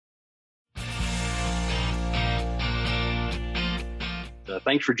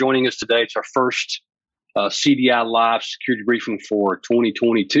Thanks for joining us today. It's our first CDI Live security briefing for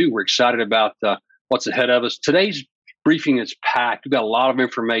 2022. We're excited about what's ahead of us. Today's briefing is packed. We've got a lot of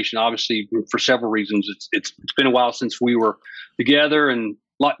information, obviously, for several reasons. It's been a while since we were together and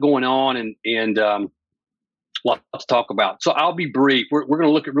a lot going on and a lot to talk about. So I'll be brief. We're going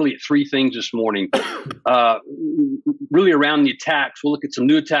to look at really at three things this morning. Really around the attacks. We'll look at some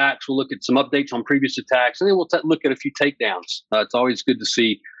new attacks. We'll look at some updates on previous attacks, and then we'll look at a few takedowns. It's always good to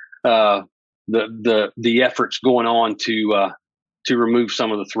see the efforts going on to remove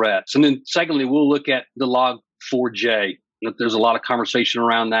some of the threats. And then secondly, we'll look at the Log4j. There's a lot of conversation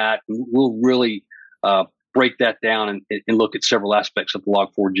around that. And we'll really break that down and look at several aspects of the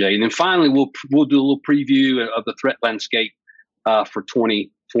Log4j. And then finally, we'll do a little preview of the threat landscape for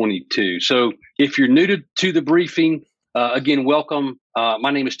 2022. So if you're new to the briefing, again, welcome.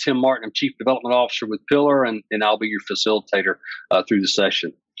 My name is Tim Martin. I'm Chief Development Officer with Pillar, and I'll be your facilitator through the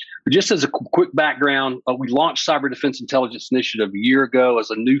session. Just as a quick background, we launched Cyber Defense Intelligence Initiative a year ago as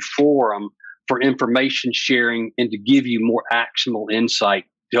a new forum for information sharing and to give you more actionable insight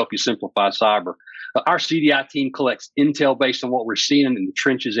to help you simplify cyber. Our CDI team collects intel based on what we're seeing in the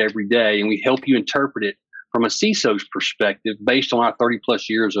trenches every day, and we help you interpret it from a CISO's perspective based on our 30 plus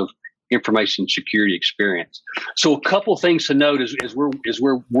years of information security experience. So a couple things to note as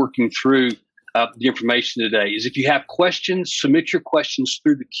we're working through the information today is if you have questions, submit your questions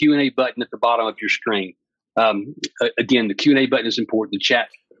through the Q&A button at the bottom of your screen. Again, the Q&A button is important. The chat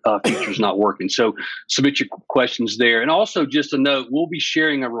feature is not working. So submit your questions there. And also just a note, we'll be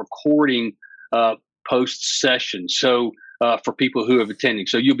sharing a recording post-session. So for people who have attended.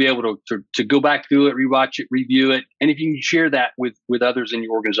 So you'll be able to go back through it, rewatch it, review it, and if you can share that with others in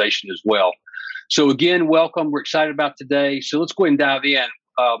your organization as well. So again, welcome. We're excited about today. So let's go ahead and dive in.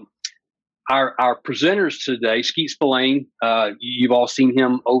 Our presenters today, Skeet Spillane, you've all seen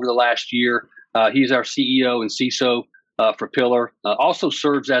him over the last year. He's our CEO and CISO for Pillar. Also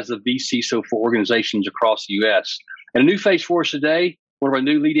serves as the vCISO for organizations across the U.S. And a new face for us today, one of our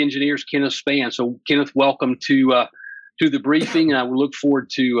new lead engineers, Kenneth Spann. So Kenneth, welcome to the briefing, and I will look forward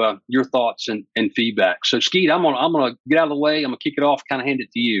to your thoughts and feedback. So Skeet, I'm gonna get out of the way. I'm gonna kick it off, kind of hand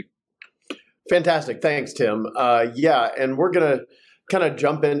it to you. Fantastic. Thanks, Tim. And we're going to kind of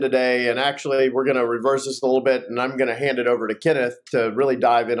jump in today, and actually we're going to reverse this a little bit, and I'm going to hand it over to Kenneth to really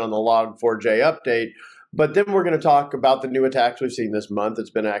dive in on the Log4j update. But then we're going to talk about the new attacks we've seen this month. It's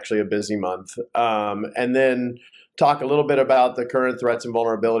been actually a busy month. And then talk a little bit about the current threats and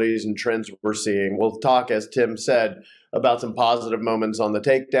vulnerabilities and trends we're seeing. We'll talk, as Tim said, about some positive moments on the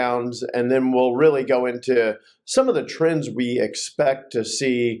takedowns, and then we'll really go into some of the trends we expect to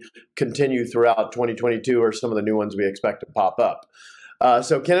see continue throughout 2022 or some of the new ones we expect to pop up.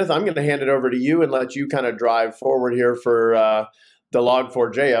 So Kenneth, I'm going to hand it over to you and let you kind of drive forward here for the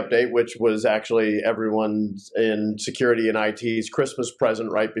Log4j update, which was actually everyone in security and IT's Christmas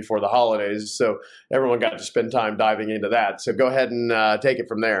present right before the holidays. So everyone got to spend time diving into that. So go ahead and take it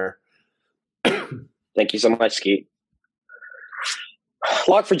from there. Thank you so much, Skeet.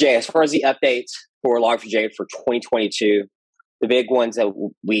 Log4j, as far as the updates for Log4j for 2022, the big ones that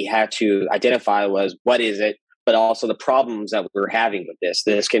we had to identify was what is it, but also the problems that we're having with this.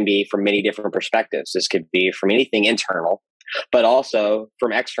 This can be from many different perspectives. This could be from anything internal, but also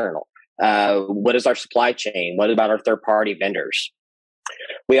from external. What is our supply chain? What about our third-party vendors?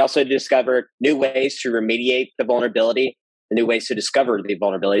 We also discovered new ways to remediate the vulnerability, the new ways to discover the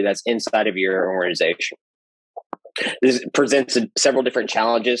vulnerability that's inside of your organization. This presents several different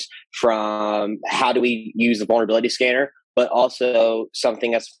challenges, from how do we use the vulnerability scanner, but also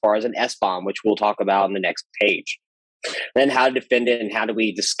something as far as an SBOM, which we'll talk about in the next page. Then how to defend it and how do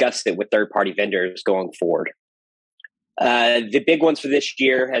we discuss it with third-party vendors going forward. The big ones for this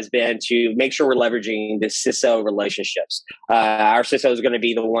year has been to make sure we're leveraging the CISO relationships. Our CISO is going to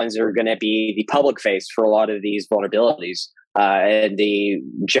be the ones that are going to be the public face for a lot of these vulnerabilities and the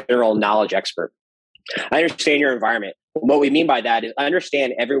general knowledge expert. Understand your environment. What we mean by that is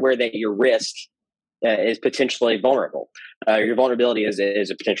understand everywhere that your risk is potentially vulnerable. Your vulnerability is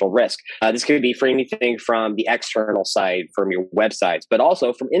a potential risk. This could be for anything from the external side, from your websites, but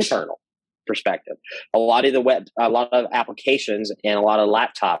also from internal perspective. A lot of applications and a lot of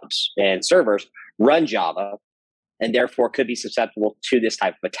laptops and servers run Java, and therefore could be susceptible to this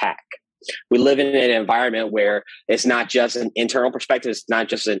type of attack. We live in an environment where it's not just an internal perspective, it's not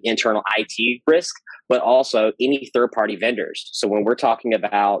just an internal IT risk, but also any third-party vendors. So when we're talking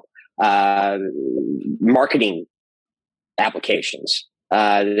about marketing applications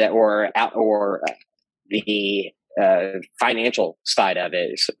or the financial side of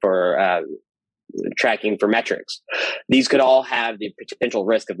it for tracking for metrics. These could all have the potential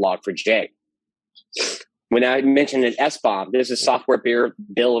risk of Log4j. When I mentioned an SBOM, this is software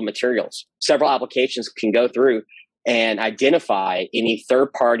bill of materials. Several applications can go through and identify any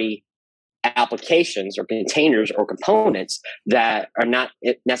third-party applications or containers or components that are not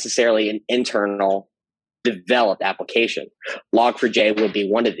necessarily an internal developed application. Log4j would be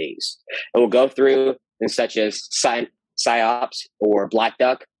one of these. It will go through and such as PSYOPs or Black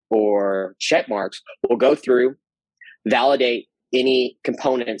Duck or check marks will go through, validate any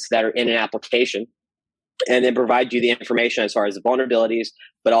components that are in an application, and then provide you the information as far as the vulnerabilities,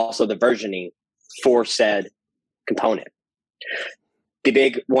 but also the versioning for said component. The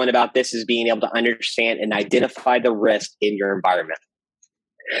big one about this is being able to understand and identify the risk in your environment.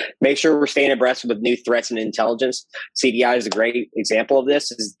 Make sure we're staying abreast with new threats and intelligence. CDI is a great example of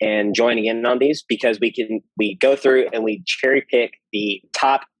this, and joining in on these, because we go through and we cherry pick the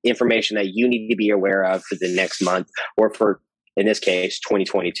top information that you need to be aware of for the next month, or for, in this case,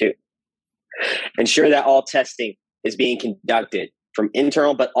 2022. Ensure that all testing is being conducted from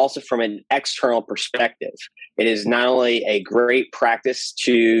internal, but also from an external perspective. It is not only a great practice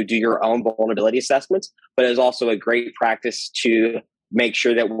to do your own vulnerability assessments, but it is also a great practice to make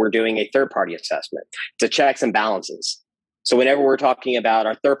sure that we're doing a third-party assessment. It's a checks and balances. So whenever we're talking about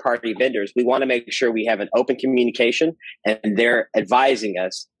our third-party vendors, we want to make sure we have an open communication and they're advising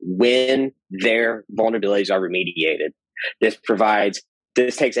us when their vulnerabilities are remediated. This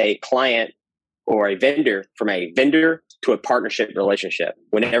takes a client or a vendor from a vendor to a partnership relationship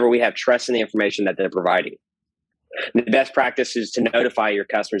whenever we have trust in the information that they're providing. The best practice is to notify your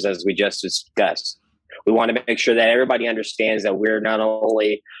customers, as we just discussed. We want to make sure that everybody understands that we're not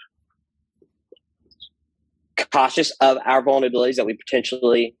only cautious of our vulnerabilities that we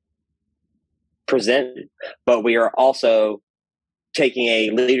potentially present, but we are also taking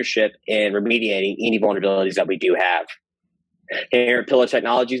a leadership in remediating any vulnerabilities that we do have. Here at Pillar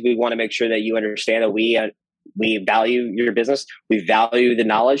Technologies, we want to make sure that you understand that we value your business, we value the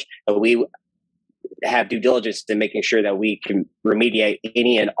knowledge, and we have due diligence in making sure that we can remediate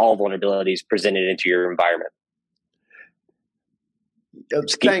any and all vulnerabilities presented into your environment.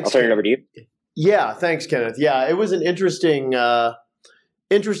 Thanks. I'll turn it over to you. Yeah, thanks, Kenneth. Yeah, it was an interesting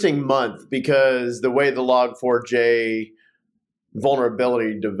month, because the way the Log4j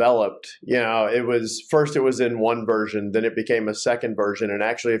vulnerability developed, it was in one version, then it became a second version, and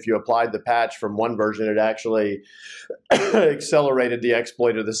actually if you applied the patch from one version, it actually accelerated the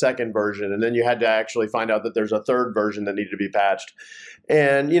exploit of the second version, and then you had to actually find out that there's a third version that needed to be patched.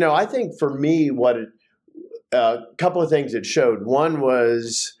 And I think for me, a couple of things it showed. One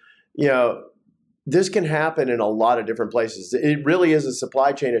was, this can happen in a lot of different places. It really is a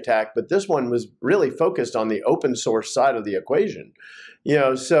supply chain attack, but this one was really focused on the open source side of the equation.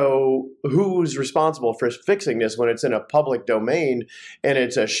 So who's responsible for fixing this when it's in a public domain and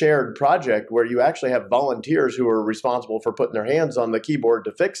it's a shared project where you actually have volunteers who are responsible for putting their hands on the keyboard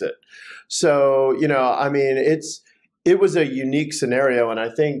to fix it? So, it was a unique scenario. And I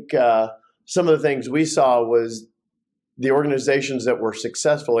think some of the things we saw was the organizations that were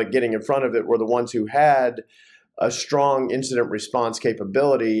successful at getting in front of it were the ones who had a strong incident response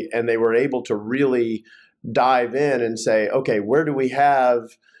capability, and they were able to really dive in and say, okay, where do we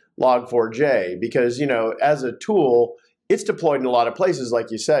have Log4j? Because, as a tool, it's deployed in a lot of places, like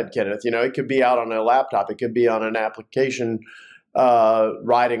you said, Kenneth. It could be out on a laptop. It could be on an application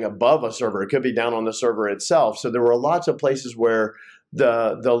riding above a server. It could be down on the server itself. So there were lots of places where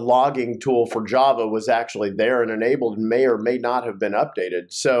the logging tool for Java was actually there and enabled and may or may not have been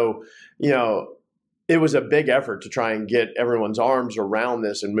updated. So, it was a big effort to try and get everyone's arms around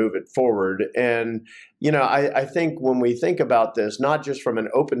this and move it forward. And, I think when we think about this, not just from an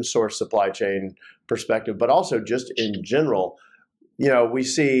open source supply chain perspective, but also just in general, we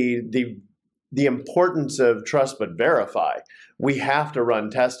see the importance of trust but verify. We have to run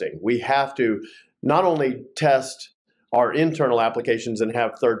testing. We have to not only test our internal applications and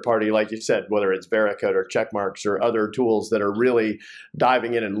have third party, like you said, whether it's Veracode or Checkmarks or other tools that are really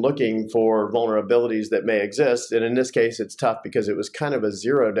diving in and looking for vulnerabilities that may exist. And in this case, it's tough because it was kind of a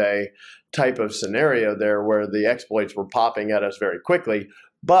 0-day type of scenario there where the exploits were popping at us very quickly.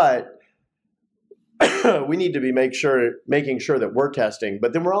 But we need to be making sure that we're testing,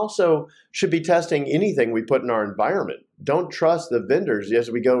 but then we're also should be testing anything we put in our environment. Don't trust the vendors. As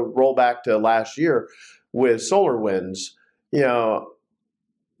we roll back to last year, with SolarWinds,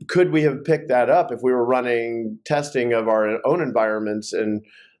 could we have picked that up if we were running testing of our own environments and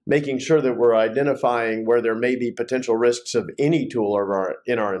making sure that we're identifying where there may be potential risks of any tool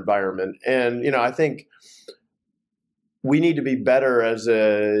in our environment? And, I think we need to be better as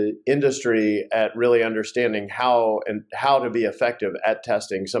a industry at really understanding how to be effective at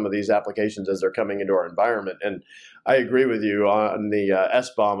testing some of these applications as they're coming into our environment. And I agree with you on the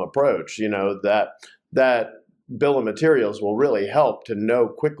SBOM approach. That bill of materials will really help to know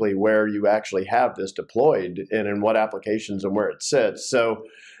quickly where you actually have this deployed and in what applications and where it sits. So,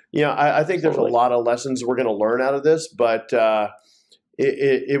 I think there's a lot of lessons we're going to learn out of this, but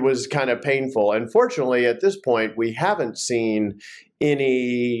it was kind of painful. And fortunately, at this point, we haven't seen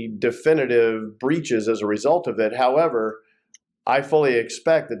any definitive breaches as a result of it. However, I fully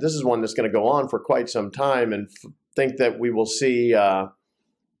expect that this is one that's going to go on for quite some time, and think that we will see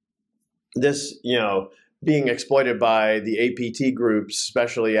this, being exploited by the APT groups,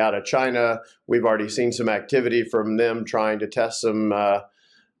 especially out of China. We've already seen some activity from them trying to test some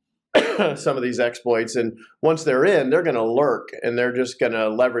some of these exploits. And once they're in, they're going to lurk, and they're just going to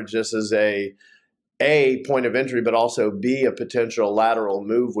leverage this as a point of entry, but also B, a potential lateral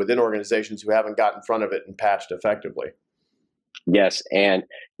move within organizations who haven't got in front of it and patched effectively. Yes, and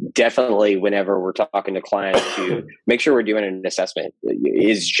definitely whenever we're talking to clients, to make sure we're doing an assessment.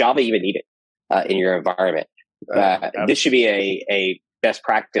 Is Java even needed in your environment? This should be a best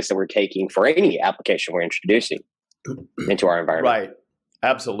practice that we're taking for any application we're introducing into our environment. Right.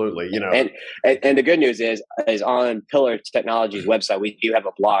 Absolutely. And the good news is on Pillar Technologies website, we do have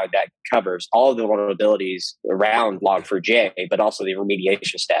a blog that covers all of the vulnerabilities around Log4j, but also the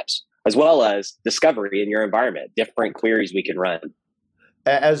remediation steps, as well as discovery in your environment, different queries we can run.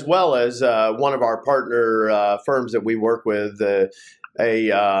 As well as one of our partner firms that we work with,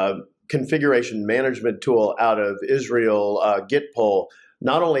 a configuration management tool out of Israel, Gitpol,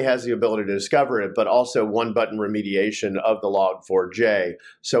 not only has the ability to discover it, but also one-button remediation of the Log4j.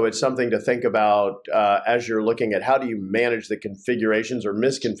 So it's something to think about as you're looking at how do you manage the configurations or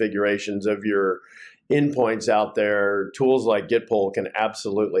misconfigurations of your endpoints out there. Tools like Gitpol can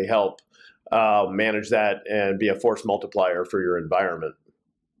absolutely help manage that and be a force multiplier for your environment.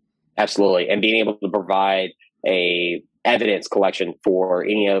 Absolutely. And being able to provide a evidence collection for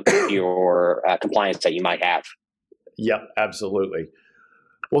any of your compliance that you might have. Yep, absolutely.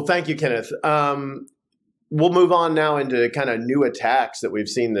 Well, thank you, Kenneth. We'll move on now into kind of new attacks that we've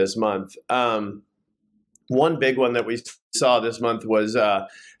seen this month. One big one that we saw this month was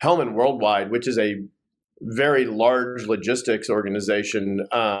Hellman Worldwide, which is a very large logistics organization,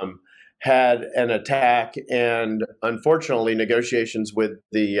 had an attack, and unfortunately, negotiations with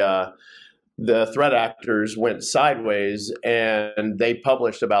the threat actors went sideways, and they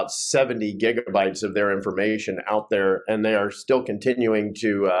published about 70 gigabytes of their information out there, and they are still continuing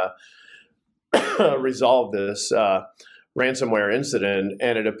to resolve this ransomware incident.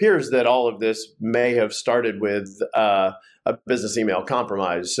 And it appears that all of this may have started with a business email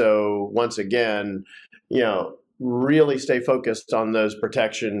compromise. So once again, really stay focused on those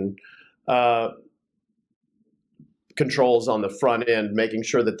protection controls on the front end, making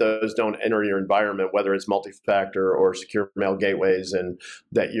sure that those don't enter your environment, whether it's multi-factor or secure mail gateways, and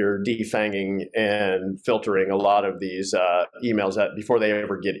that you're defanging and filtering a lot of these emails before they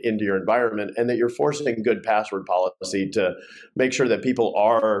ever get into your environment, and that you're forcing good password policy to make sure that people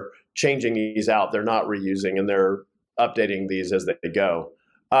are changing these out. They're not reusing, and they're updating these as they go.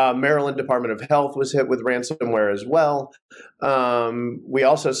 Maryland Department of Health was hit with ransomware as well. We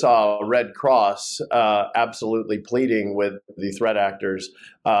also saw Red Cross absolutely pleading with the threat actors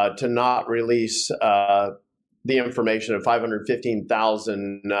to not release the information of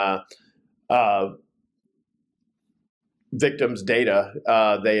 515,000 victims'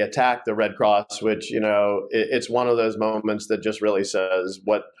 data. They attacked the Red Cross, which, it's one of those moments that just really says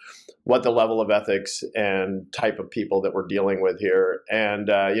what the level of ethics and type of people that we're dealing with here. And,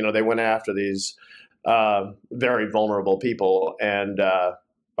 they went after these very vulnerable people and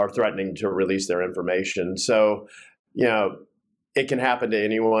are threatening to release their information. So, it can happen to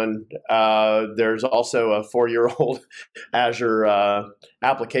anyone. There's also a 4-year-old Azure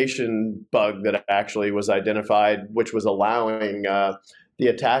application bug that actually was identified, which was allowing the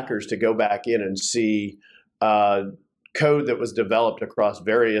attackers to go back in and see code that was developed across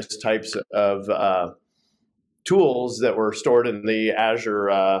various types of tools that were stored in the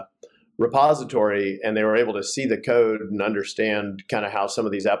Azure repository, and they were able to see the code and understand kind of how some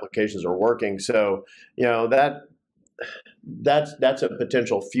of these applications are working. So, that's a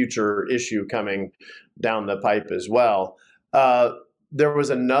potential future issue coming down the pipe as well. There was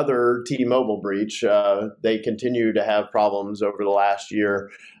another T-Mobile breach. They continue to have problems over the last year.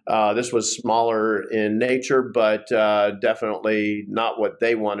 This was smaller in nature, but definitely not what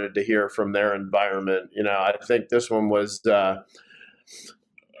they wanted to hear from their environment. I think this one was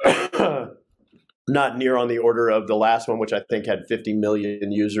not near on the order of the last one, which I think had 50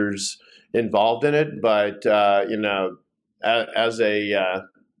 million users involved in it. But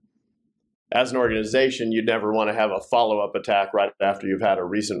as an organization, you'd never want to have a follow-up attack right after you've had a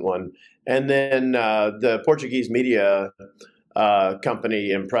recent one. And then the Portuguese media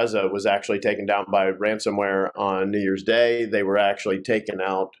company Empresa was actually taken down by ransomware on New Year's Day. They were actually taken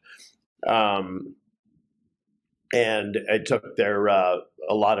out, and it took their a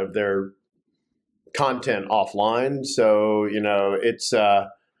lot of their content offline. So it's the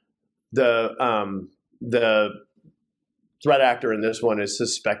threat actor in this one is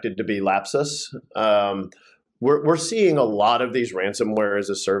suspected to be Lapsus. We're seeing a lot of these ransomware as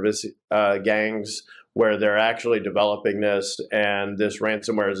a service gangs where they're actually developing this, and this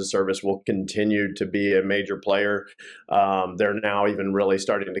ransomware as a service will continue to be a major player. They're now even really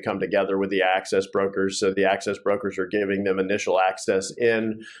starting to come together with the access brokers. So the access brokers are giving them initial access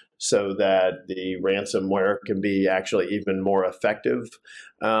in so that the ransomware can be actually even more effective.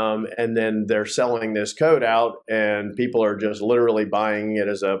 And then they're selling this code out, and people are just literally buying it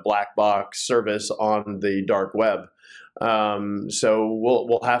as a black box service on the dark web. So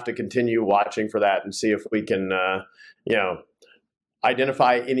we'll have to continue watching for that and see if we can,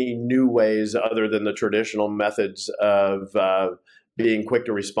 identify any new ways other than the traditional methods of being quick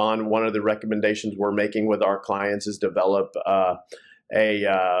to respond. One of the recommendations we're making with our clients is develop a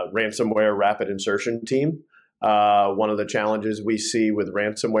ransomware rapid insertion team. One of the challenges we see with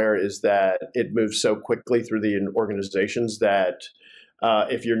ransomware is that it moves so quickly through the organizations that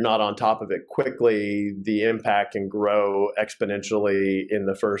if you're not on top of it quickly, the impact can grow exponentially in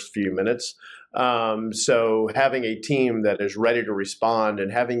the first few minutes. So having a team that is ready to respond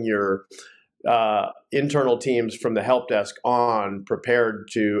and having your internal teams from the help desk on prepared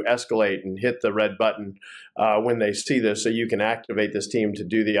to escalate and hit the red button when they see this, so you can activate this team to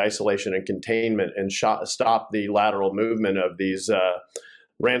do the isolation and containment and stop the lateral movement of these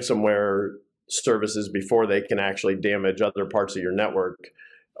ransomware services before they can actually damage other parts of your network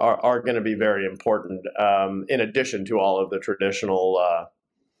are going to be very important, in addition to all of the traditional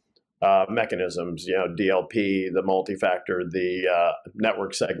mechanisms, DLP, the multi-factor, the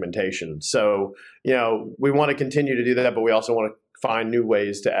network segmentation. So, we want to continue to do that, but we also want to find new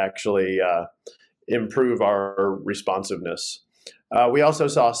ways to actually improve our responsiveness. We also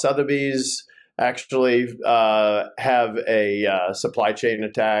saw Sotheby's actually have a supply chain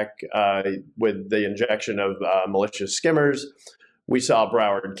attack with the injection of malicious skimmers. We saw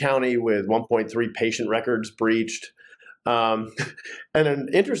Broward County with 1.3 patient records breached. And an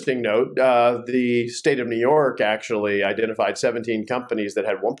interesting note, the state of New York actually identified 17 companies that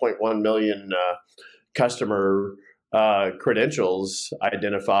had 1.1 million customer credentials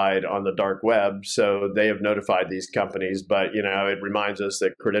identified on the dark web. So they have notified these companies, but it reminds us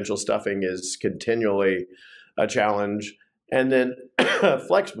that credential stuffing is continually a challenge. And then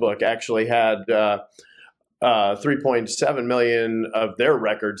Flexbook actually had 3.7 million of their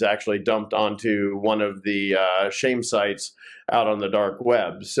records actually dumped onto one of the shame sites out on the dark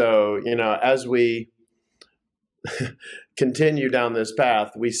web. So, as we continue down this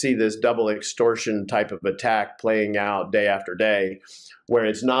path, we see this double extortion type of attack playing out day after day, where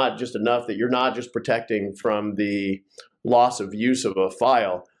it's not just enough that you're not just protecting from the loss of use of a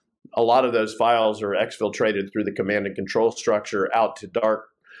file. A lot of those files are exfiltrated through the command and control structure out to dark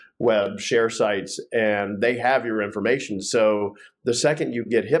web share sites, and they have your information. So the second you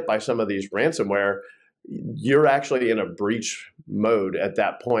get hit by some of these ransomware, you're actually in a breach mode at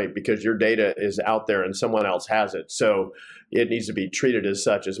that point because your data is out there and someone else has it. So it needs to be treated as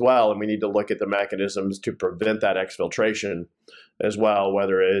such as well. And we need to look at the mechanisms to prevent that exfiltration as well,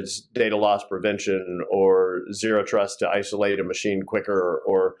 whether it's data loss prevention or zero trust to isolate a machine quicker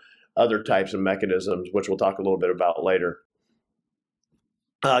or other types of mechanisms, which we'll talk a little bit about later.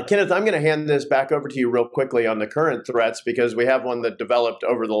 Kenneth, I'm going to hand this back over to you real quickly on the current threats because we have one that developed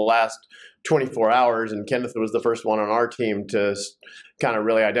over the last 24 hours, and Kenneth was the first one on our team to kind of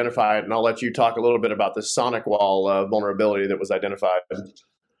really identify it. And I'll let you talk a little bit about the SonicWall vulnerability that was identified.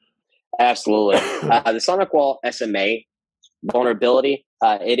 Absolutely. The SonicWall SMA vulnerability,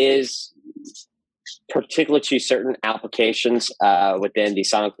 it is particular to certain applications within the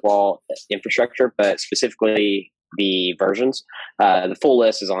SonicWall infrastructure, but specifically the versions. The full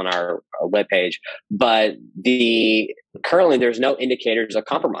list is on our webpage, but currently there's no indicators of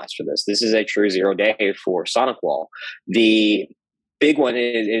compromise for this. This is a true 0-day for SonicWall. The big one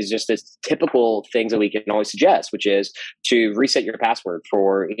is just this typical things that we can always suggest, which is to reset your password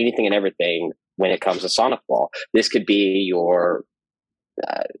for anything and everything when it comes to SonicWall. This could be your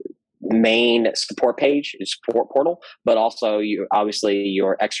main support page, support portal, but also obviously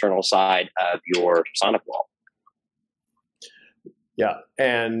your external side of your Sonic wall. Yeah,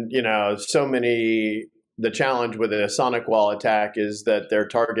 and the challenge with a Sonic wall attack is that their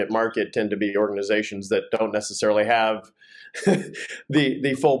target market tend to be organizations that don't necessarily have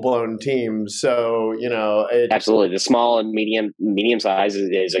the full-blown teams. So, absolutely, the small and medium size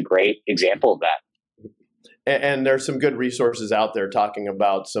is a great example of that. And there's some good resources out there talking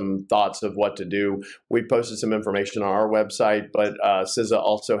about some thoughts of what to do. We posted some information on our website, but CISA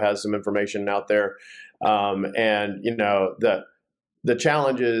also has some information out there. And the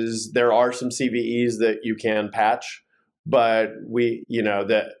challenge is there are some CVEs that you can patch, but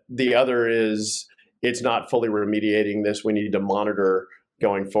the other is it's not fully remediating this. We need to monitor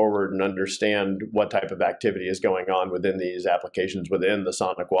going forward and understand what type of activity is going on within these applications within the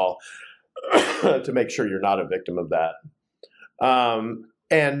Sonic wall to make sure you're not a victim of that.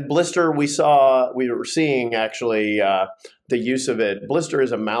 And Blister, we were seeing actually the use of it. Blister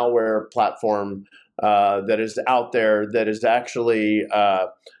is a malware platform that is out there that is actually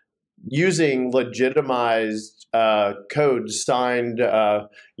using legitimized codes signed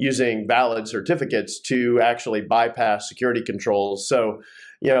using valid certificates to actually bypass security controls. So,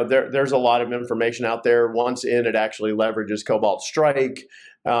 there's a lot of information out there. Once in, it actually leverages Cobalt Strike,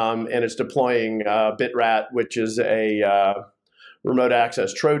 and it's deploying BitRat, which is a remote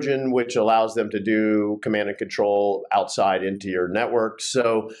access Trojan, which allows them to do command and control outside into your network.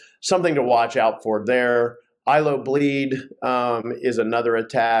 So something to watch out for there. ILO bleed is another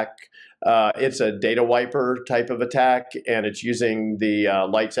attack. It's a data wiper type of attack, and it's using the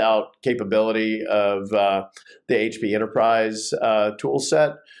lights out capability of the HP Enterprise tool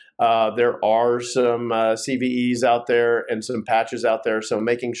set. There are some CVEs out there and some patches out there. So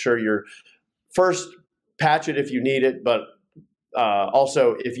making sure you're first patch it if you need it, but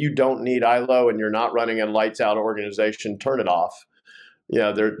also, if you don't need ILO and you're not running a lights out organization, turn it off.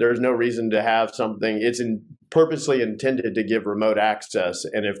 There's no reason to have something. It's purposely intended to give remote access.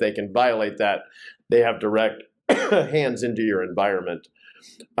 And if they can violate that, they have direct hands into your environment.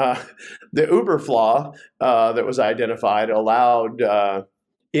 The Uber flaw that was identified allowed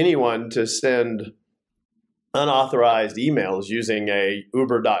anyone to send unauthorized emails using a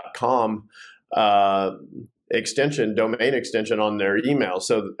uber.com domain extension on their email.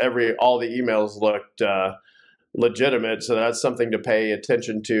 So all the emails looked legitimate. So that's something to pay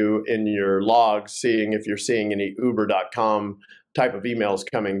attention to in your logs, seeing if you're seeing any uber.com type of emails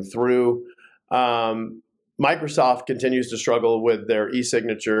coming through. Microsoft continues to struggle with their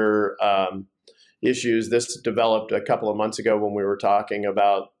e-signature issues. This developed a couple of months ago when we were talking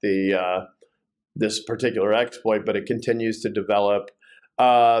about this particular exploit, but it continues to develop.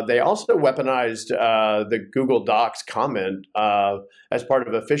 They also weaponized the Google Docs comment as part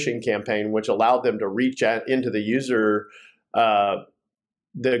of a phishing campaign, which allowed them to reach into the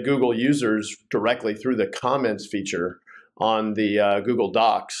Google users directly through the comments feature on the Google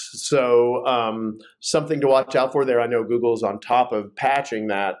Docs. So something to watch out for there. I know Google's on top of patching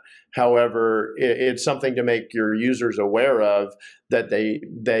that. However, it's something to make your users aware of, that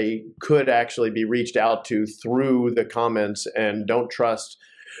they could actually be reached out to through the comments, and don't trust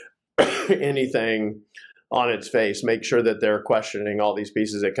anything on its face. Make sure that they're questioning all these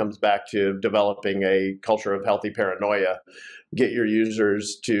pieces. It comes back to developing a culture of healthy paranoia. Get your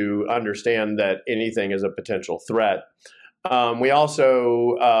users to understand that anything is a potential threat. We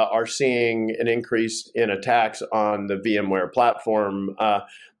also are seeing an increase in attacks on the VMware platform.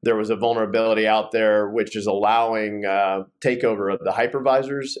 There was a vulnerability out there which is allowing takeover of the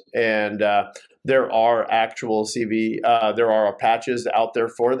hypervisors, and there are actual there are patches out there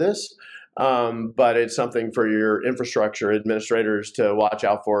for this, but it's something for your infrastructure administrators to watch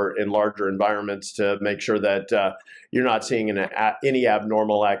out for in larger environments to make sure that you're not seeing any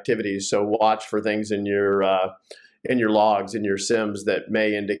abnormal activities. So watch for things in your logs, in your SIMs, that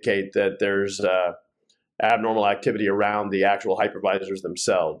may indicate that there's abnormal activity around the actual hypervisors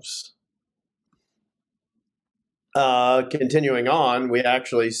themselves. Continuing on, we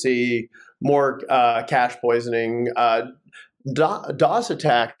actually see more cache poisoning. DOS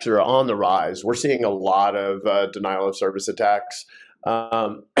attacks are on the rise. We're seeing a lot of denial of service attacks,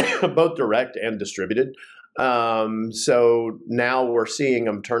 both direct and distributed. So now we're seeing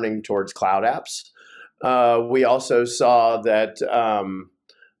them turning towards cloud apps. We also saw that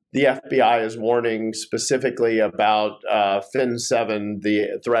the FBI is warning specifically about Fin7,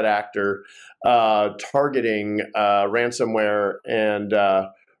 the threat actor, targeting ransomware and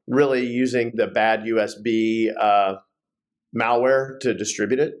really using the bad USB malware to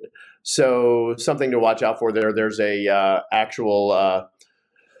distribute it. So something to watch out for there. There's a actual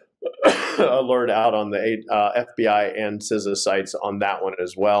alert out on the FBI and CISA sites on that one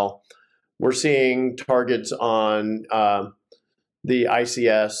as well. We're seeing targets on the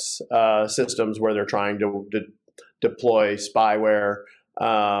ICS systems where they're trying to deploy spyware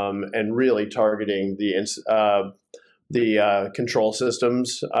and really targeting the control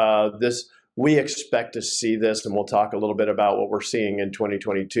systems. We expect to see this, and we'll talk a little bit about what we're seeing in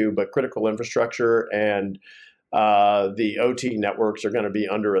 2022, but critical infrastructure and the OT networks are going to be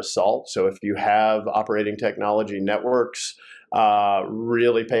under assault. So if you have operating technology networks,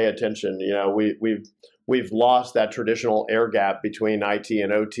 really pay attention. You know, we've lost that traditional air gap between IT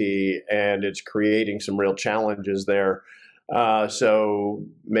and OT, and it's creating some real challenges there. So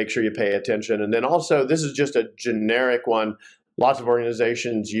make sure you pay attention. And then also, this is just a generic one. Lots of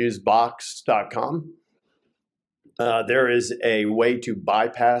organizations use box.com. There is a way to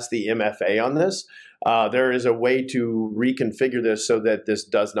bypass the MFA on this. There is a way to reconfigure this so that this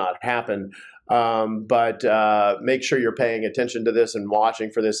does not happen. But make sure you're paying attention to this and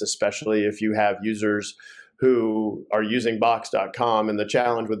watching for this, especially if you have users who are using box.com. And the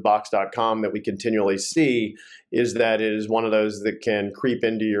challenge with box.com that we continually see is that it is one of those that can creep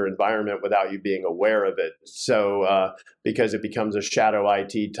into your environment without you being aware of it. So because it becomes a shadow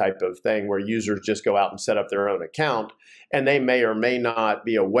IT type of thing where users just go out and set up their own account, and they may or may not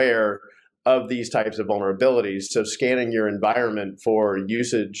be aware of these types of vulnerabilities. So scanning your environment for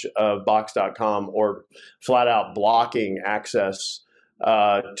usage of box.com or flat out blocking access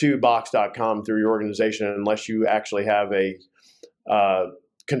to box.com through your organization, unless you actually have a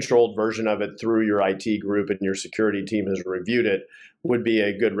controlled version of it through your IT group and your security team has reviewed it, would be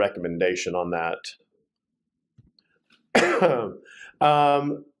a good recommendation on that.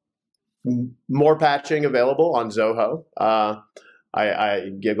 More patching available on Zoho.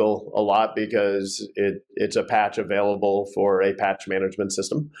 I giggle a lot because it's a patch available for a patch management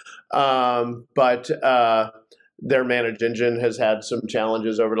system. But their managed engine has had some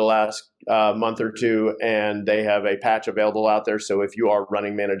challenges over the last month or two, and they have a patch available out there. So if you are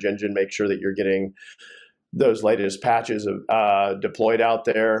running managed engine, make sure that you're getting those latest patches deployed out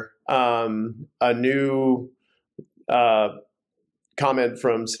there. A new comment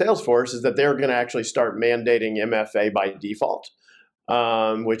from Salesforce is that they're going to actually start mandating MFA by default,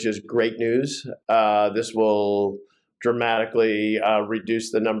 which is great news. This will dramatically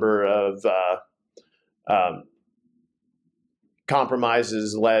reduce the number of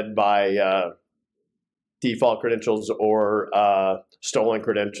compromises led by default credentials or stolen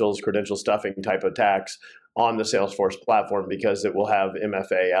credentials, credential stuffing type attacks on the Salesforce platform, because it will have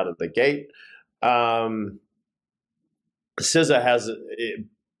MFA out of the gate. CISA has,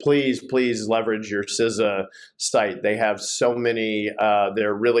 please leverage your CISA site. They have so many,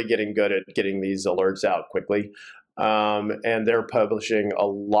 they're really getting good at getting these alerts out quickly. And they're publishing a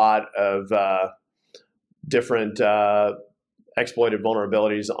lot of different exploited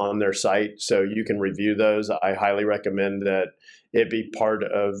vulnerabilities on their site, so you can review those. I highly recommend that it be part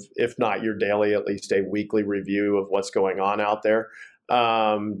of, if not your daily, at least a weekly review of what's going on out there.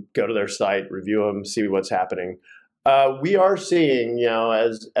 Go to their site, review them, see what's happening. We are seeing, you know,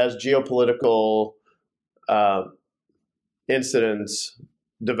 as geopolitical incidents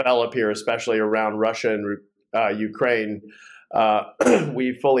develop here, especially around Russia and Ukraine,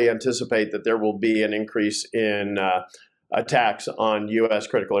 we fully anticipate that there will be an increase in attacks on U.S.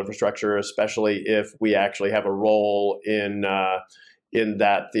 critical infrastructure, especially if we actually have a role in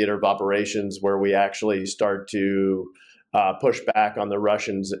that theater of operations where we actually start to push back on the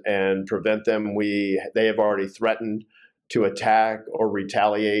Russians and prevent them. They have already threatened to attack or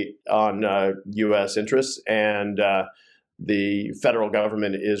retaliate on U.S. interests, and the federal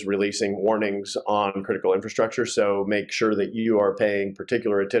government is releasing warnings on critical infrastructure. So make sure that you are paying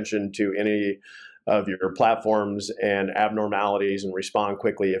particular attention to any of your platforms and abnormalities and respond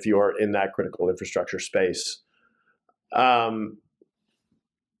quickly if you are in that critical infrastructure space. One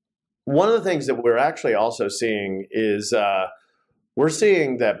of the things that we're actually also seeing is we're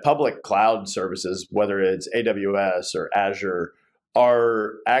seeing that public cloud services, whether it's AWS or Azure,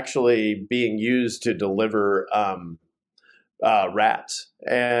 are actually being used to deliver rats.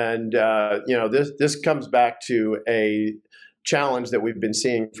 And you know, this comes back to a challenge that we've been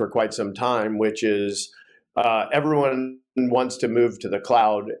seeing for quite some time, which is everyone wants to move to the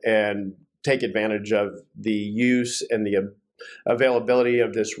cloud and take advantage of the use and the availability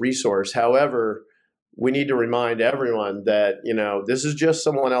of this resource. However, we need to remind everyone that, you know, this is just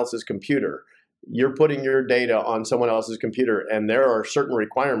someone else's computer. You're putting your data on someone else's computer, and there are certain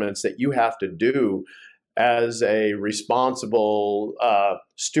requirements that you have to do as a responsible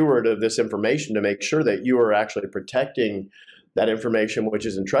steward of this information to make sure that you are actually protecting that information which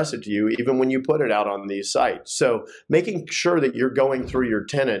is entrusted to you, even when you put it out on these sites. So making sure that you're going through your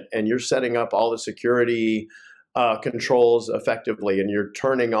tenant and you're setting up all the security controls effectively, and you're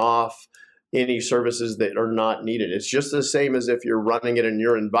turning off any services that are not needed. It's just the same as if you're running it in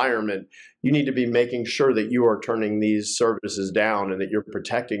your environment. You need to be making sure that you are turning these services down and that you're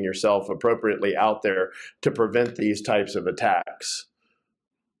protecting yourself appropriately out there to prevent these types of attacks.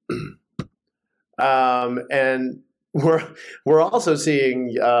 And we're also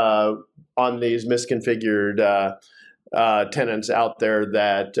seeing on these misconfigured tenants out there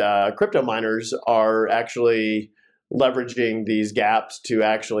that crypto miners are actually leveraging these gaps to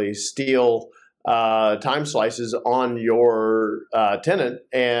actually steal time slices on your tenant,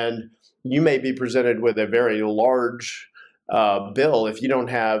 and you may be presented with a very large bill if you don't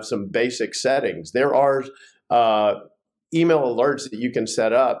have some basic settings. There are email alerts that you can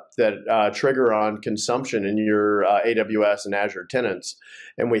set up that trigger on consumption in your AWS and Azure tenants.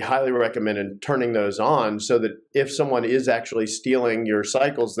 And we highly recommend turning those on so that if someone is actually stealing your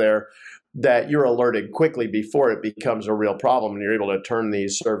cycles there, that you're alerted quickly before it becomes a real problem and you're able to turn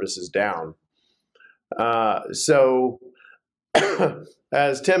these services down. So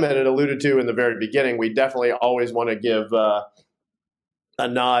as Tim had alluded to in the very beginning, we definitely always want to give a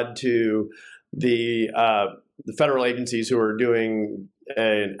nod to the federal agencies who are doing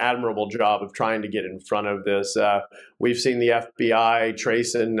an admirable job of trying to get in front of this. We've seen the FBI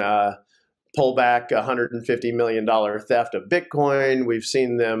trace and pull back $150 million theft of Bitcoin. We've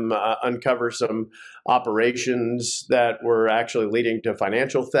seen them uncover some operations that were actually leading to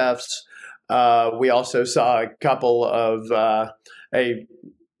financial thefts. We also saw a couple of a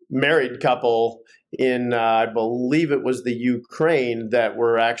married couple in, I believe it was the Ukraine, that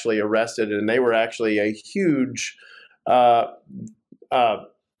were actually arrested, and they were actually a huge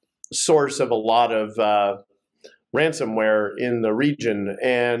source of a lot of ransomware in the region,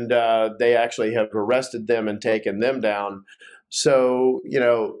 and they actually have arrested them and taken them down. So, you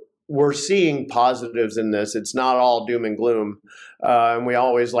know, we're seeing positives in this. It's not all doom and gloom, and we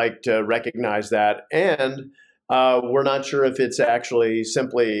always like to recognize that. And we're not sure if it's actually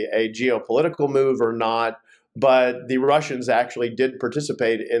simply a geopolitical move or not, but the Russians actually did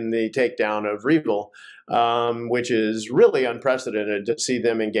participate in the takedown of REvil, which is really unprecedented to see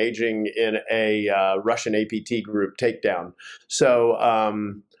them engaging in a Russian APT group takedown. So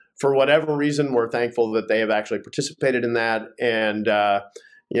for whatever reason, we're thankful that they have actually participated in that, and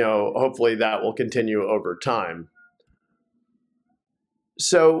you know, hopefully that will continue over time.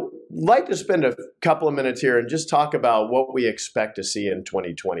 So I'd like to spend a couple of minutes here and just talk about what we expect to see in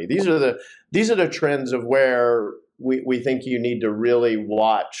 2020. These are the trends of where we think you need to really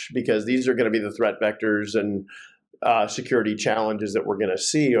watch, because these are going to be the threat vectors and security challenges that we're going to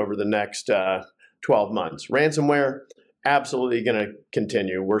see over the next 12 months. Ransomware, absolutely going to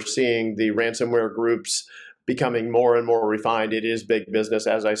continue. We're seeing the ransomware groups becoming more and more refined. It is big business.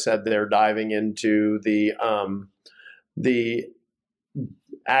 As I said, they're diving into the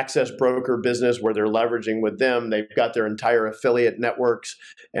access broker business, where they're leveraging with them. They've got their entire affiliate networks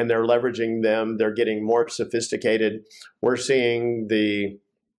and they're leveraging them. They're getting more sophisticated. We're seeing the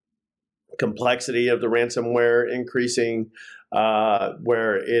complexity of the ransomware increasing,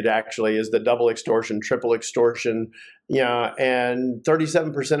 where it actually is the double extortion, triple extortion. Yeah, and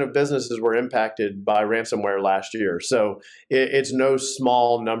 37% of businesses were impacted by ransomware last year. So it's no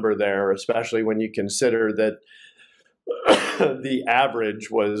small number there, especially when you consider that the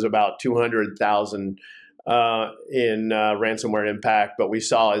average was about 200,000 in ransomware impact, but we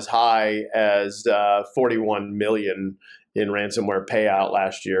saw as high as 41 million in ransomware payout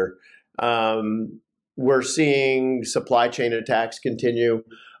last year. We're seeing supply chain attacks continue.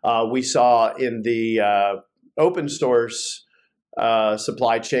 We saw in the open source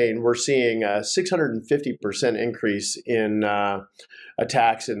supply chain, we're seeing a 650% increase in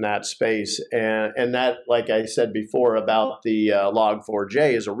attacks in that space. And that, like I said before about the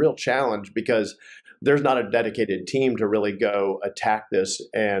Log4j, is a real challenge because there's not a dedicated team to really go attack this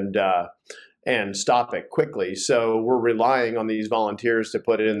and stop it quickly. So we're relying on these volunteers to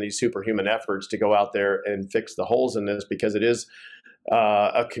put in these superhuman efforts to go out there and fix the holes in this, because it is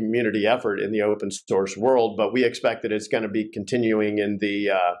a community effort in the open source world. But we expect that it's going to be continuing in the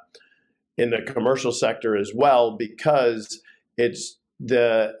commercial sector as well, because it's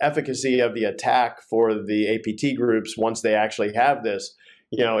the efficacy of the attack for the APT groups. Once they actually have this,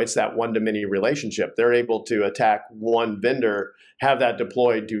 you know, it's that one-to-many relationship. They're able to attack one vendor, have that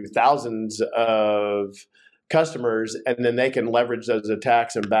deployed to thousands of customers, and then they can leverage those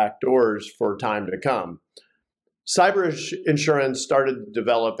attacks and backdoors for time to come. Cyber insurance started to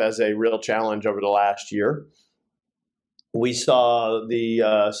develop as a real challenge over the last year. we saw the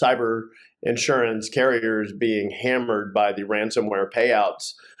cyber insurance carriers being hammered by the ransomware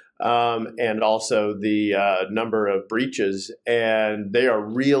payouts, and also the number of breaches. And they are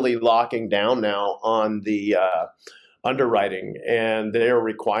really locking down now on the underwriting, and they are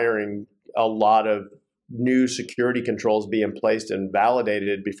requiring a lot of new security controls being placed and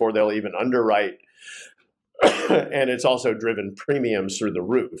validated before they'll even underwrite. And it's also driven premiums through the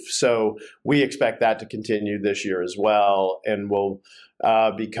roof. So we expect that to continue this year as well, and will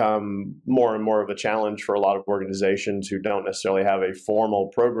become more and more of a challenge for a lot of organizations who don't necessarily have a formal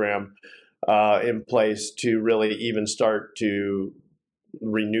program in place to really even start to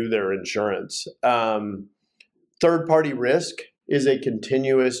renew their insurance. Third-party risk is a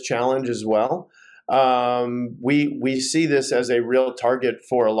continuous challenge as well. We see this as a real target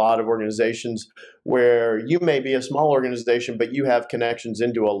for a lot of organizations where you may be a small organization, but you have connections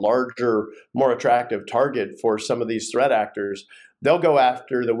into a larger, more attractive target for some of these threat actors. They'll go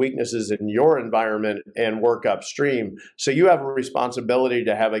after the weaknesses in your environment and work upstream. So you have a responsibility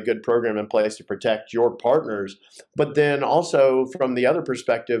to have a good program in place to protect your partners. But then also from the other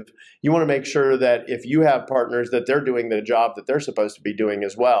perspective, you want to make sure that if you have partners, that they're doing the job that they're supposed to be doing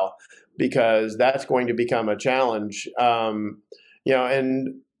as well, because that's going to become a challenge. And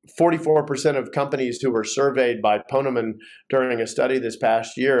 44% of companies who were surveyed by Poneman during a study this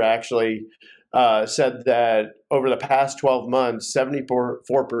past year actually said that over the past 12 months,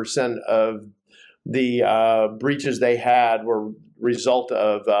 74% of the breaches they had were result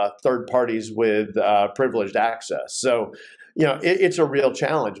of third parties with privileged access. So, it's a real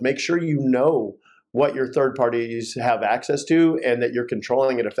challenge. Make sure you know what your third parties have access to, and that you're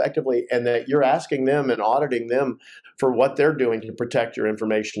controlling it effectively, and that you're asking them and auditing them for what they're doing to protect your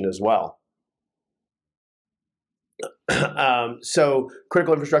information as well. So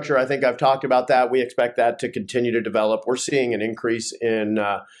critical infrastructure, I think I've talked about that. We expect that to continue to develop. We're seeing an increase in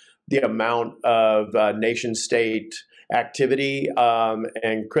the amount of nation state activity,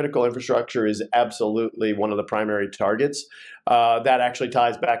 and critical infrastructure is absolutely one of the primary targets. That actually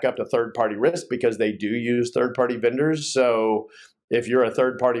ties back up to third-party risk, because they do use third-party vendors. So if you're a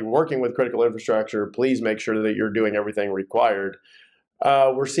third party working with critical infrastructure, please make sure that you're doing everything required.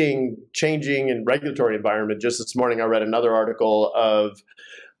 We're seeing changing in regulatory environment. Just this morning, I read another article of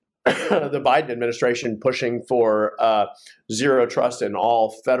the Biden administration pushing for zero trust in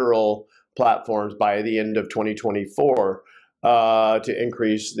all federal platforms by the end of 2024 to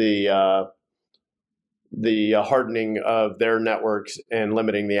increase the hardening of their networks and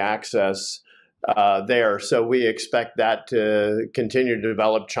limiting the access there. So we expect that to continue to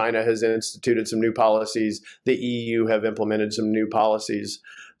develop. China has instituted some new policies. The EU have implemented some new policies.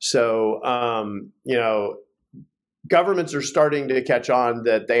 So, governments are starting to catch on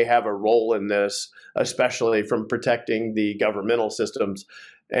that they have a role in this, especially from protecting the governmental systems.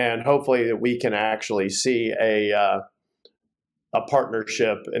 And hopefully that we can actually see a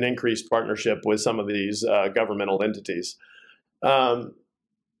partnership, an increased partnership with some of these governmental entities.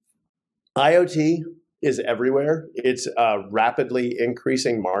 IoT is everywhere. It's a rapidly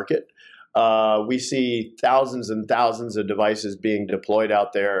increasing market. We see thousands and thousands of devices being deployed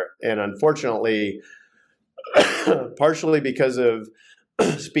out there. And unfortunately, partially because of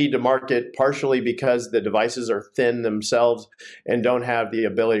speed to market, partially because the devices are thin themselves and don't have the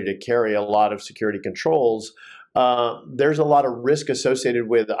ability to carry a lot of security controls, there's a lot of risk associated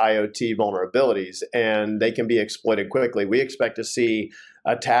with IoT vulnerabilities, and they can be exploited quickly. We expect to see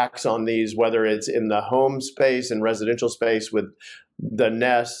attacks on these, whether it's in the home space and residential space with the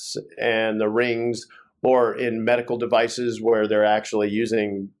Nests and the Rings, or in medical devices where they're actually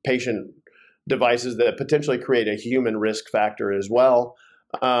using patient devices that potentially create a human risk factor as well.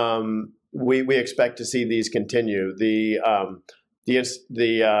 We expect to see these continue. The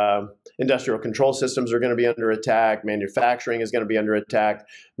industrial control systems are going to be under attack. Manufacturing is going to be under attack.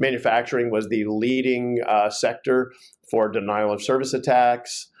 Manufacturing was the leading sector for denial of service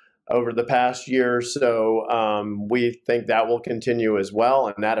attacks over the past year. So we think that will continue as well,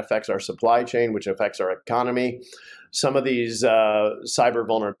 and that affects our supply chain, which affects our economy. Some of these cyber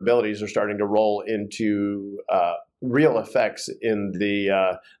vulnerabilities are starting to roll into real effects in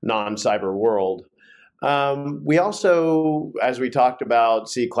the non-cyber world. We also, as we talked about,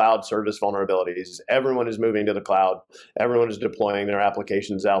 see cloud service vulnerabilities. Everyone is moving to the cloud. Everyone is deploying their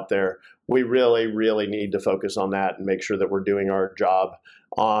applications out there. We really, really need to focus on that and make sure that we're doing our job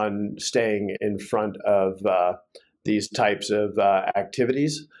on staying in front of these types of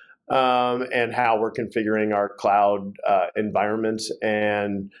activities, and how we're configuring our cloud environments,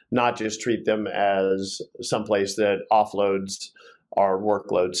 and not just treat them as someplace that offloads our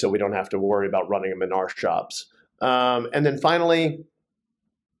workload so we don't have to worry about running them in our shops. And then finally,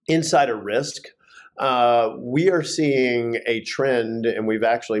 insider risk. We are seeing a trend, and we've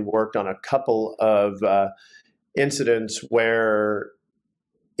actually worked on a couple of incidents where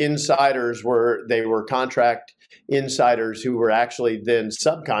insiders were contract insiders who were actually then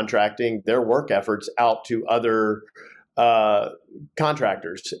subcontracting their work efforts out to other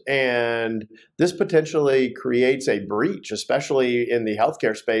contractors. And this potentially creates a breach, especially in the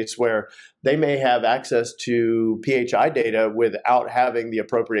healthcare space, where they may have access to PHI data without having the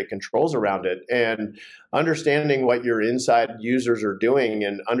appropriate controls around it. And understanding what your inside users are doing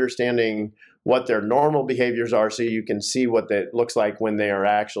and understanding what their normal behaviors are so you can see what that looks like when they are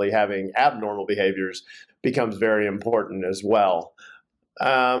actually having abnormal behaviors becomes very important as well.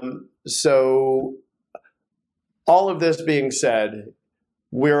 So all of this being said,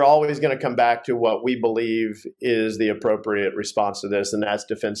 we're always going to come back to what we believe is the appropriate response to this, and that's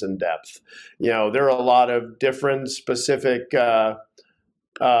defense in depth. There are a lot of different specific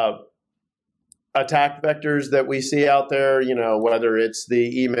attack vectors that we see out there, whether it's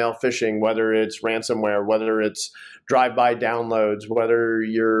the email phishing, whether it's ransomware, whether it's drive-by downloads, whether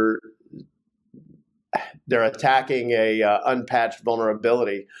they're attacking a unpatched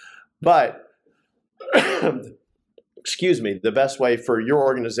vulnerability. But excuse me, the best way for your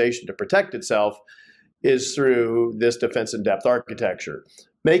organization to protect itself is through this defense in depth architecture.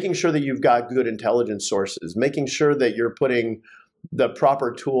 Making sure that you've got good intelligence sources, making sure that you're putting the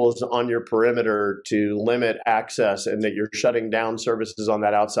proper tools on your perimeter to limit access and that you're shutting down services on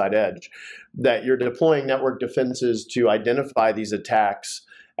that outside edge, that you're deploying network defenses to identify these attacks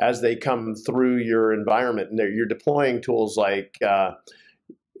as they come through your environment, and that you're deploying tools like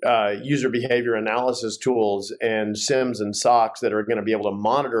user behavior analysis tools and SIMs and SOCs that are going to be able to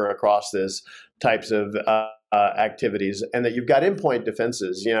monitor across this types of activities, and that you've got endpoint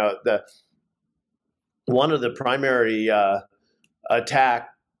defenses. One of the primary attack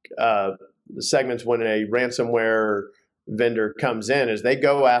segments when a ransomware vendor comes in is they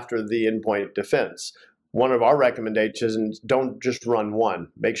go after the endpoint defense. One of our recommendations, don't just run one.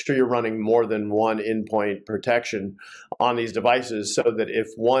 Make sure you're running more than one endpoint protection on these devices so that if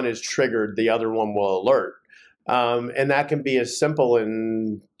one is triggered, the other one will alert. And that can be as simple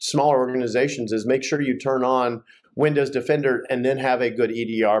in smaller organizations as make sure you turn on Windows Defender and then have a good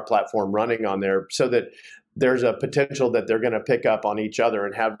EDR platform running on there so that there's a potential that they're going to pick up on each other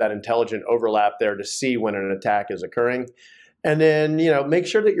and have that intelligent overlap there to see when an attack is occurring. And then, make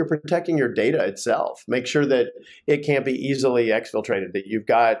sure that you're protecting your data itself. Make sure that it can't be easily exfiltrated, that you've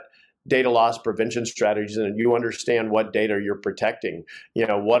got data loss prevention strategies and you understand what data you're protecting.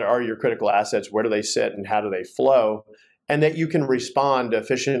 What are your critical assets? Where do they sit and how do they flow? And that you can respond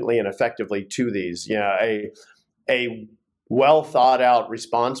efficiently and effectively to these. A well thought out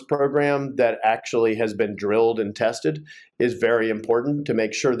response program that actually has been drilled and tested is very important to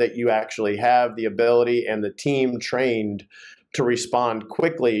make sure that you actually have the ability and the team trained to respond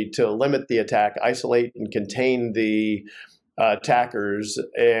quickly to limit the attack, isolate and contain the attackers,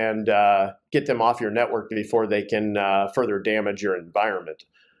 and get them off your network before they can further damage your environment.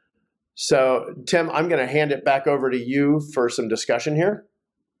 So, Tim, I'm going to hand it back over to you for some discussion here.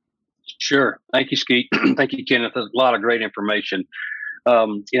 Sure. Thank you, Skeet. Thank you, Kenneth. That's a lot of great information.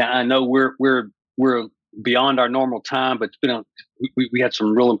 I know we're beyond our normal time, but we had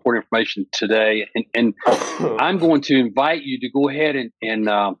some real important information today, and I'm going to invite you to go ahead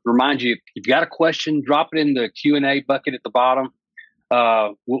and remind you, if you've got a question, drop it in the Q&A bucket at the bottom.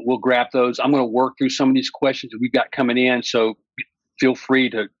 We'll grab those. I'm going to work through some of these questions that we've got coming in, so feel free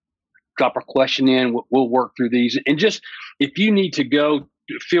to drop a question in. We'll work through these, and just if you need to go,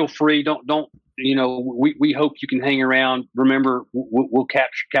 feel free. Don't. We hope you can hang around. Remember, we'll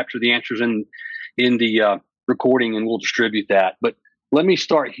capture the answers in the recording, and we'll distribute that. But let me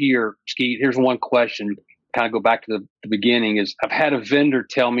start here, Skeet. Here's one question. Kind of go back to the beginning. Is I've had a vendor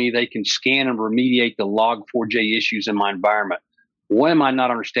tell me they can scan and remediate the Log4j issues in my environment. What am I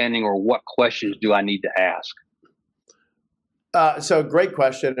not understanding, or what questions do I need to ask? So great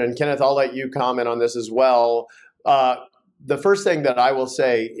question, and Kenneth, I'll let you comment on this as well. The first thing that I will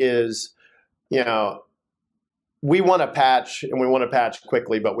say is, we want to patch, and we want to patch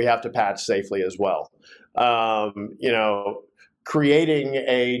quickly, but we have to patch safely as well. Creating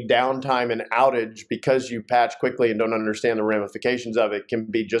a downtime and outage because you patch quickly and don't understand the ramifications of it can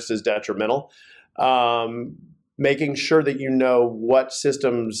be just as detrimental. Making sure that you know what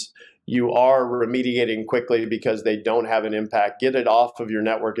systems you are remediating quickly because they don't have an impact, get it off of your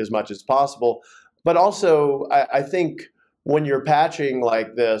network as much as possible. But also, I think when you're patching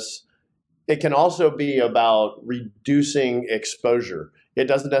like this, it can also be about reducing exposure. It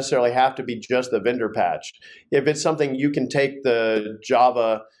doesn't necessarily have to be just the vendor patch. If it's something you can take the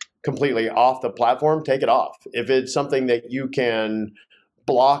Java completely off the platform, take it off. If it's something that you can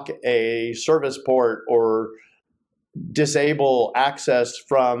block a service port or disable access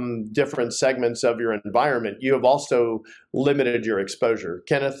from different segments of your environment, you have also limited your exposure.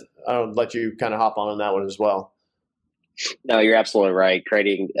 Kenneth, I'll let you kind of hop on that one as well. No, you're absolutely right.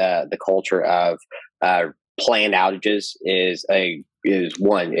 Creating the culture of planned outages is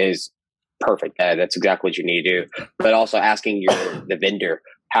perfect. That's exactly what you need to do. But also asking the vendor,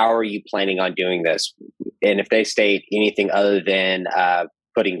 how are you planning on doing this? And if they state anything other than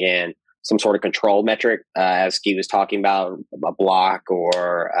putting in some sort of control metric, as Ski was talking about, a block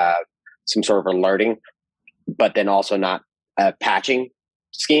or some sort of alerting, but then also not a patching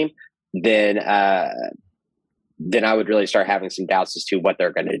scheme, then I would really start having some doubts as to what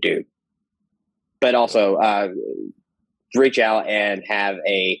they're going to do. But also reach out and have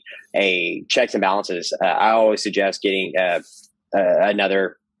a checks and balances. I always suggest getting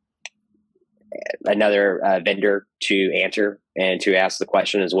another vendor to answer and to ask the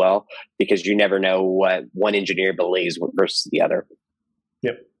question as well, because you never know what one engineer believes versus the other.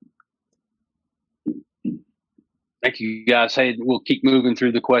 Yep. Thank you, guys. Hey, we'll keep moving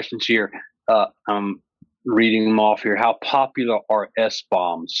through the questions here. I'm reading them off here. How popular are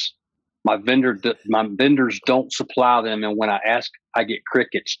SBOMs? My vendors don't supply them, and when I ask, I get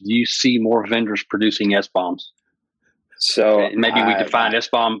crickets. Do you see more vendors producing SBOMs? So maybe we define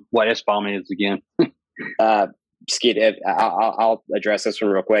SBOM, what SBOM is again. Skid, I'll address this one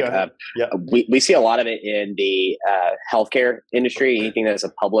real quick. Yeah. We see a lot of it in the healthcare industry, anything that's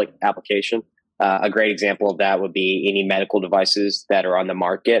a public application. A great example of that would be any medical devices that are on the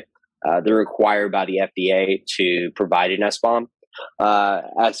market. They're required by the FDA to provide an SBOM.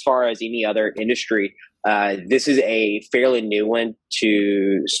 As far as any other industry, this is a fairly new one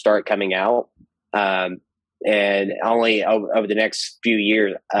to start coming out. And only over the next few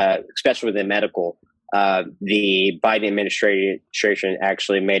years, especially within medical, the Biden administration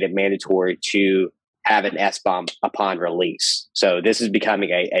actually made it mandatory to have an SBOM upon release. So this is becoming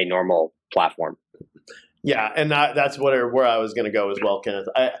a normal platform. Yeah, and that's where I was going to go as well, Kenneth.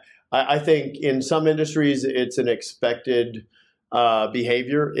 I think in some industries it's an expected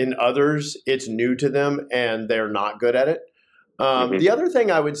behavior. In others, it's new to them and they're not good at it. The other thing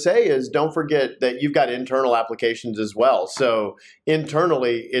I would say is don't forget that you've got internal applications as well. So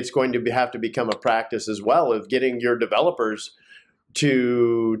internally, it's going to have to become a practice as well of getting your developers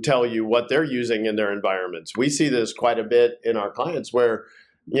to tell you what they're using in their environments. We see this quite a bit in our clients where,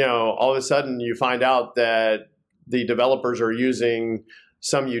 all of a sudden you find out that the developers are using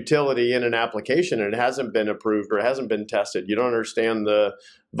some utility in an application and it hasn't been approved or it hasn't been tested. You don't understand the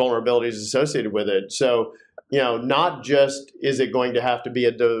vulnerabilities associated with it. So, not just is it going to have to be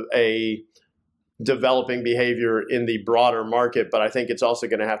a developing behavior in the broader market, but I think it's also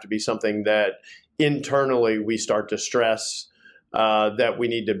going to have to be something that internally we start to stress that we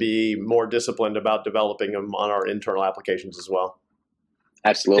need to be more disciplined about developing them on our internal applications as well.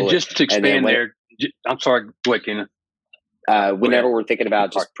 Absolutely. And just to expand there, I'm sorry, go ahead, Kenneth. Whenever we're thinking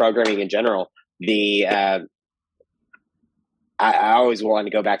about just programming in general, I always want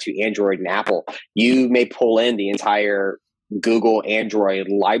to go back to Android and Apple. You may pull in the entire Google Android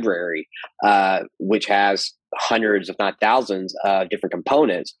library, which has hundreds, if not thousands, of different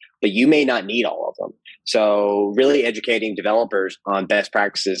components, but you may not need all of them. So really educating developers on best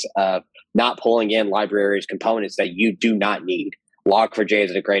practices of not pulling in libraries, components that you do not need. Log4j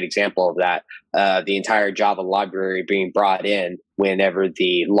is a great example of that. The entire Java library being brought in whenever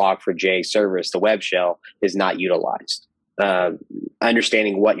the Log4j service, the web shell, is not utilized.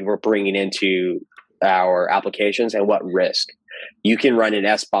 Understanding what you were bringing into our applications and what risk. You can run an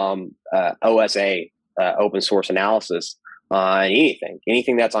SBOM OSA, open source analysis on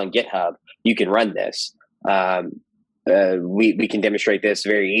anything that's on GitHub. You can run this. We can demonstrate this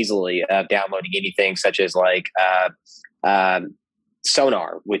very easily of downloading anything such as like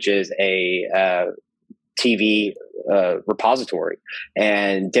Sonar, which is a TV repository,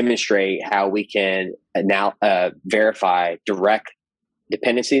 and demonstrate how we can now verify direct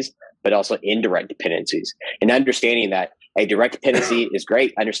dependencies, but also indirect dependencies. And understanding that a direct dependency is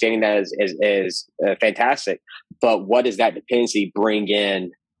great, understanding that is fantastic, but what does that dependency bring in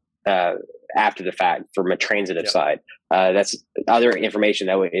after the fact from a transitive side? That's other information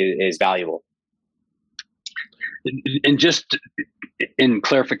that is valuable. And just in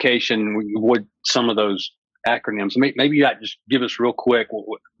clarification, what some of those acronyms, maybe you just give us real quick,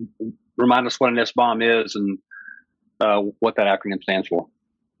 remind us what an SBOM is and what that acronym stands for.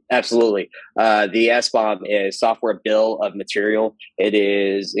 Absolutely. The SBOM is software bill of material. It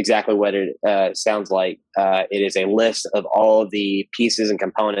is exactly what it sounds like. It is a list of all of the pieces and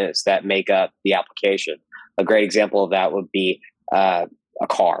components that make up the application. A great example of that would be a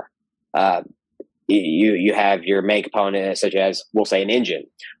car. You have your main component, such as, we'll say, an engine.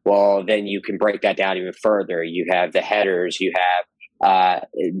 Well, then you can break that down even further. You have the headers. You have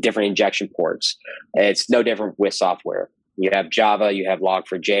different injection ports. It's no different with software. You have Java, you have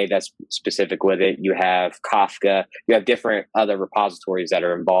Log4j that's specific with it. You have Kafka. You have different other repositories that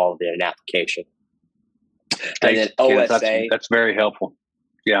are involved in an application. And then OSA. That's very helpful.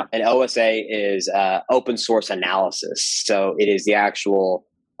 Yeah. And OSA is open source analysis. So it is the actual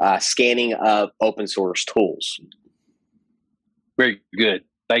scanning of open source tools. Very good.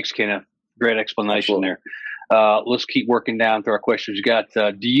 Thanks, Kenneth. Great explanation there. Let's keep working down through our questions. You got,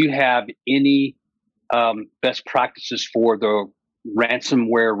 do you have any best practices for the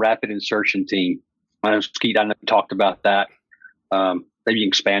ransomware rapid insertion team? I know Skeet, I know you talked about that. Maybe you can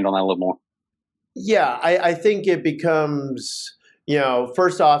expand on that a little more. Yeah, I think it becomes,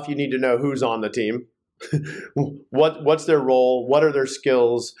 first off, you need to know who's on the team, what's their role, what are their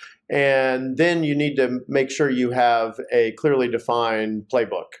skills, and then you need to make sure you have a clearly defined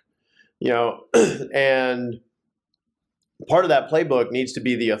playbook, and part of that playbook needs to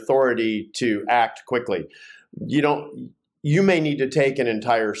be the authority to act quickly. You may need to take an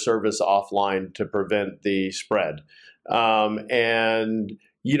entire service offline to prevent the spread. And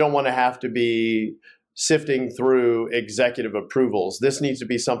you don't want to have to be sifting through executive approvals. This needs to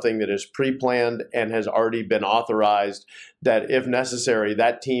be something that is pre-planned and has already been authorized, that if necessary,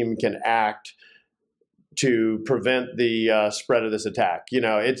 that team can act to prevent the spread of this attack.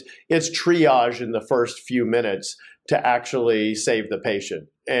 It's triage in the first few minutes to actually save the patient.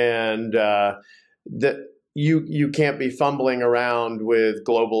 And you can't be fumbling around with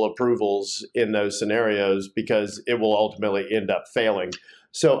global approvals in those scenarios, because it will ultimately end up failing.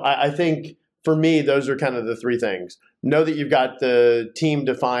 So I think for me, those are kind of the three things. Know that you've got the team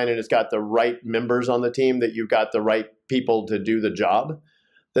defined and it's got the right members on the team, that you've got the right people to do the job,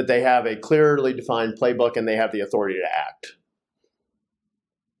 that they have a clearly defined playbook, and they have the authority to act.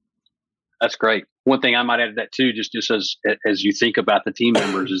 That's great. One thing I might add to that too, just as you think about the team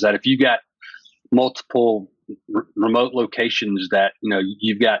members, is that if you've got multiple remote locations, that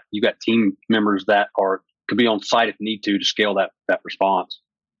you've got team members that could be on site if need to scale that response.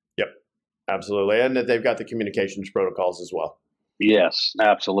 Yep, absolutely, and that they've got the communications protocols as well. Yes,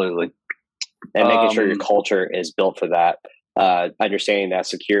 absolutely. And making sure your culture is built for that. Understanding that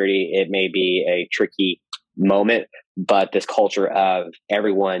security, it may be a tricky moment, but this culture of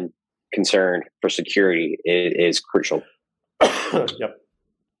everyone concerned for security is crucial. Yep.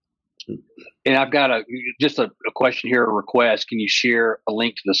 And I've got a question here, a request. Can you share a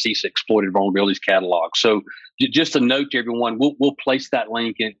link to the CISO exploited vulnerabilities catalog? So just a note to everyone, we'll place that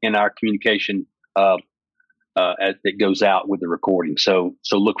link in our communication as it goes out with the recording. So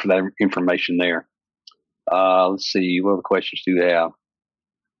look for that information there. Let's see, what other questions do they have?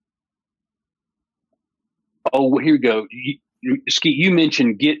 Oh, here we go. Skeet, you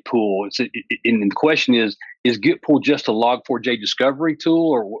mentioned Gitpool. And the question is Gitpool just a Log4j discovery tool,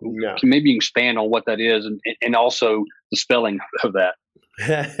 or no? Maybe you can expand on what that is, and also the spelling of that.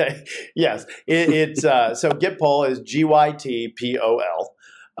 Yes, it's so Gitpool is GYTPOL,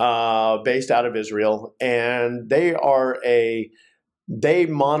 based out of Israel, and they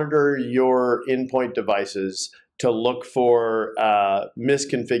monitor your endpoint devices to look for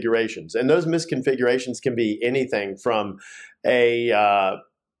misconfigurations. And those misconfigurations can be anything from a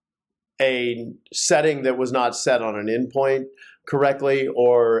setting that was not set on an endpoint correctly,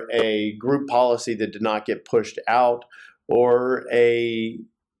 or a group policy that did not get pushed out, or a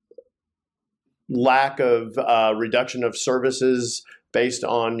lack of reduction of services based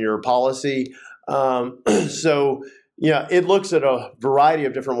on your policy. So it looks at a variety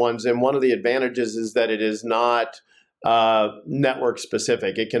of different ones, and one of the advantages is that it is not network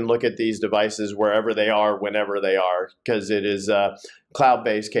specific. It can look at these devices wherever they are, whenever they are, because it is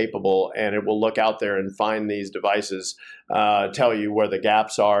cloud-based capable, and it will look out there and find these devices, tell you where the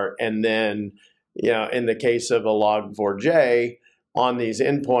gaps are, and then, in the case of a Log4j, on these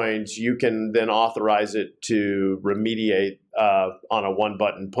endpoints, you can then authorize it to remediate on a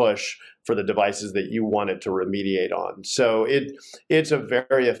one-button push for the devices that you want it to remediate on. So it's a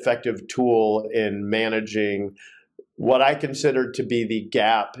very effective tool in managing what I consider to be the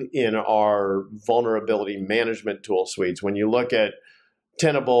gap in our vulnerability management tool suites. When you look at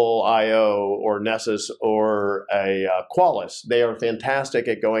Tenable.io or Nessus or a Qualys, they are fantastic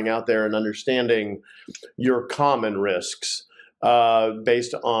at going out there and understanding your common risks.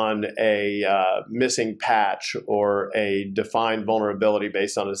 based on a missing patch or a defined vulnerability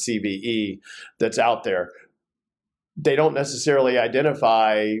based on a CVE that's out there. They don't necessarily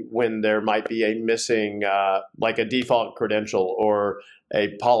identify when there might be a missing, like a default credential or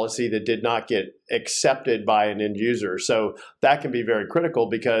a policy that did not get accepted by an end user. So that can be very critical,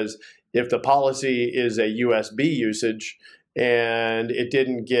 because if the policy is a USB usage and it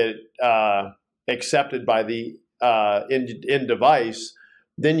didn't get accepted by the end device,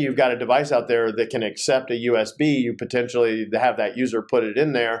 then you've got a device out there that can accept a USB. You potentially have that user put it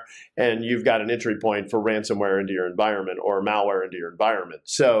in there, and you've got an entry point for ransomware into your environment or malware into your environment.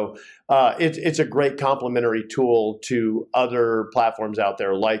 So it's a great complementary tool to other platforms out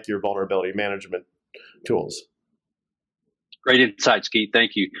there, like your vulnerability management tools. Great insights, Keith.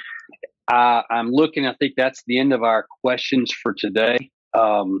 Thank you. I'm looking, I think that's the end of our questions for today.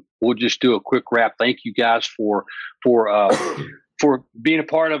 We'll just do a quick wrap. Thank you guys for being a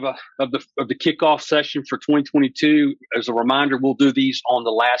part of the kickoff session for 2022. As a reminder, we'll do these on the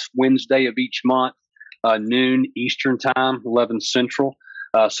last Wednesday of each month, noon Eastern time, 11 Central.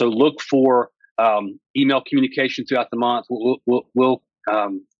 So look for email communication throughout the month. We'll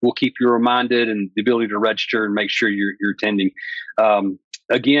keep you reminded, and the ability to register and make sure you're attending.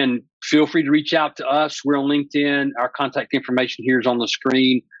 Again, feel free to reach out to us. We're on LinkedIn. Our contact information here is on the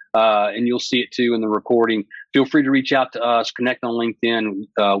screen, and you'll see it too in the recording. Feel free to reach out to us, connect on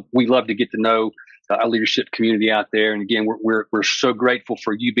LinkedIn. We love to get to know our leadership community out there. And again, we're so grateful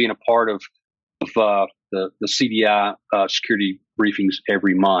for you being a part of the CDI security briefings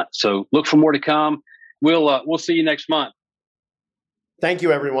every month. So look for more to come. We'll see you next month. Thank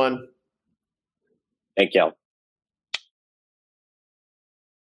you, everyone. Thank you.